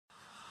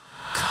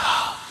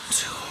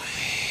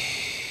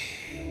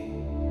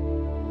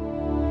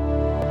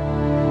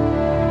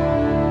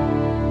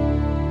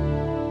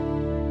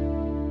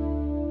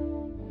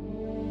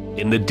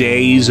In the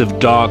days of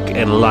dark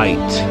and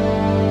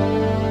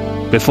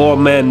light, before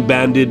men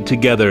banded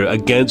together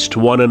against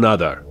one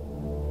another,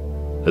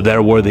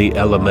 there were the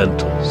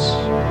elementals,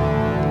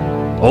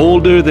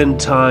 older than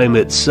time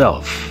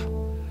itself,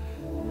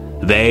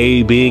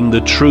 they being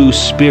the true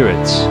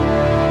spirits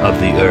of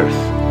the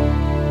earth.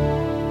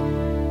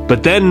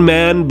 But then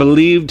man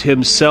believed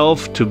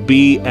himself to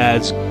be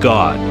as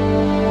God,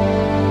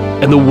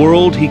 and the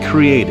world he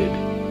created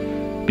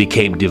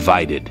became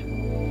divided.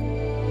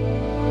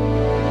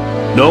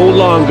 No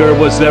longer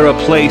was there a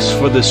place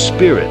for the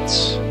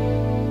spirits.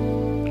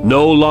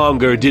 No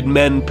longer did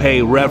men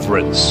pay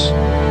reverence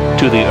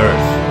to the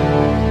earth.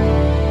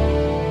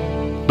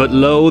 But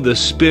lo, the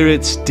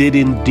spirits did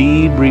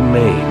indeed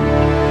remain,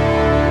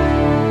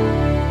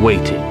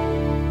 waiting,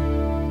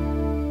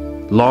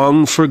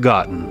 long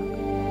forgotten,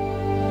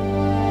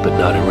 but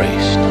not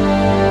erased.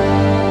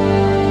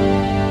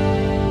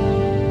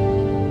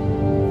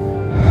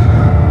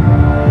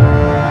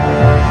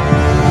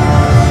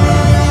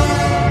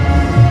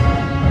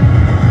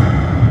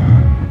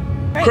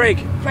 Craig!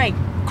 Craig,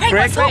 Craig,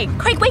 what's up?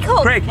 Craig, wake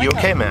up! Craig, You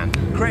okay, man?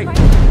 Craig!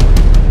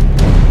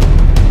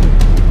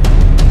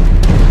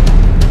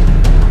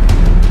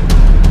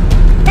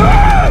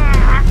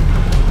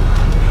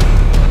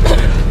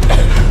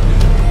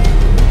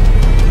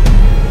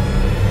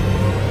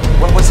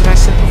 What was it I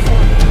said before?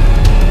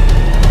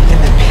 In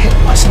the pit,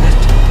 wasn't it?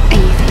 Are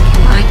you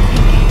thinking what I'm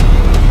thinking?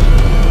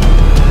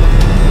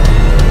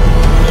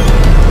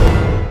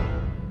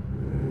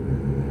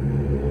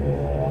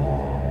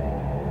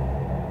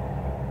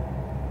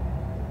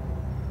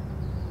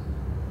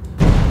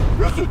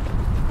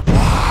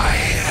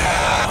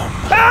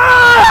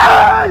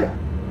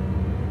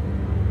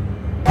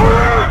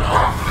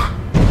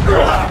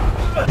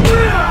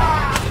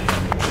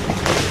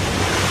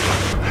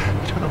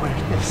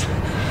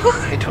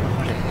 I don't know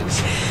what it is.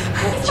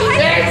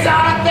 It's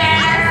out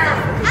there!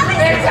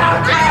 It's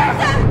out there!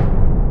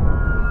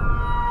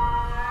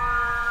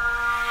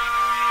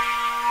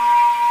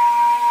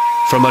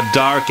 From a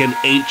dark and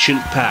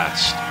ancient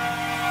past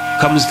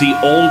comes the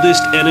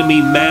oldest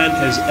enemy man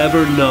has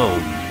ever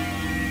known.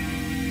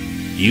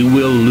 You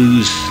will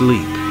lose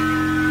sleep.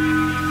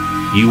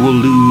 You will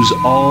lose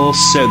all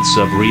sense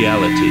of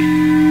reality.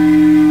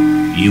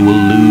 You will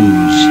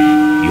lose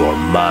your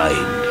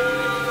mind.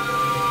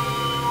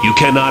 You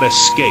cannot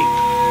escape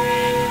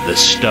the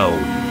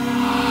stone.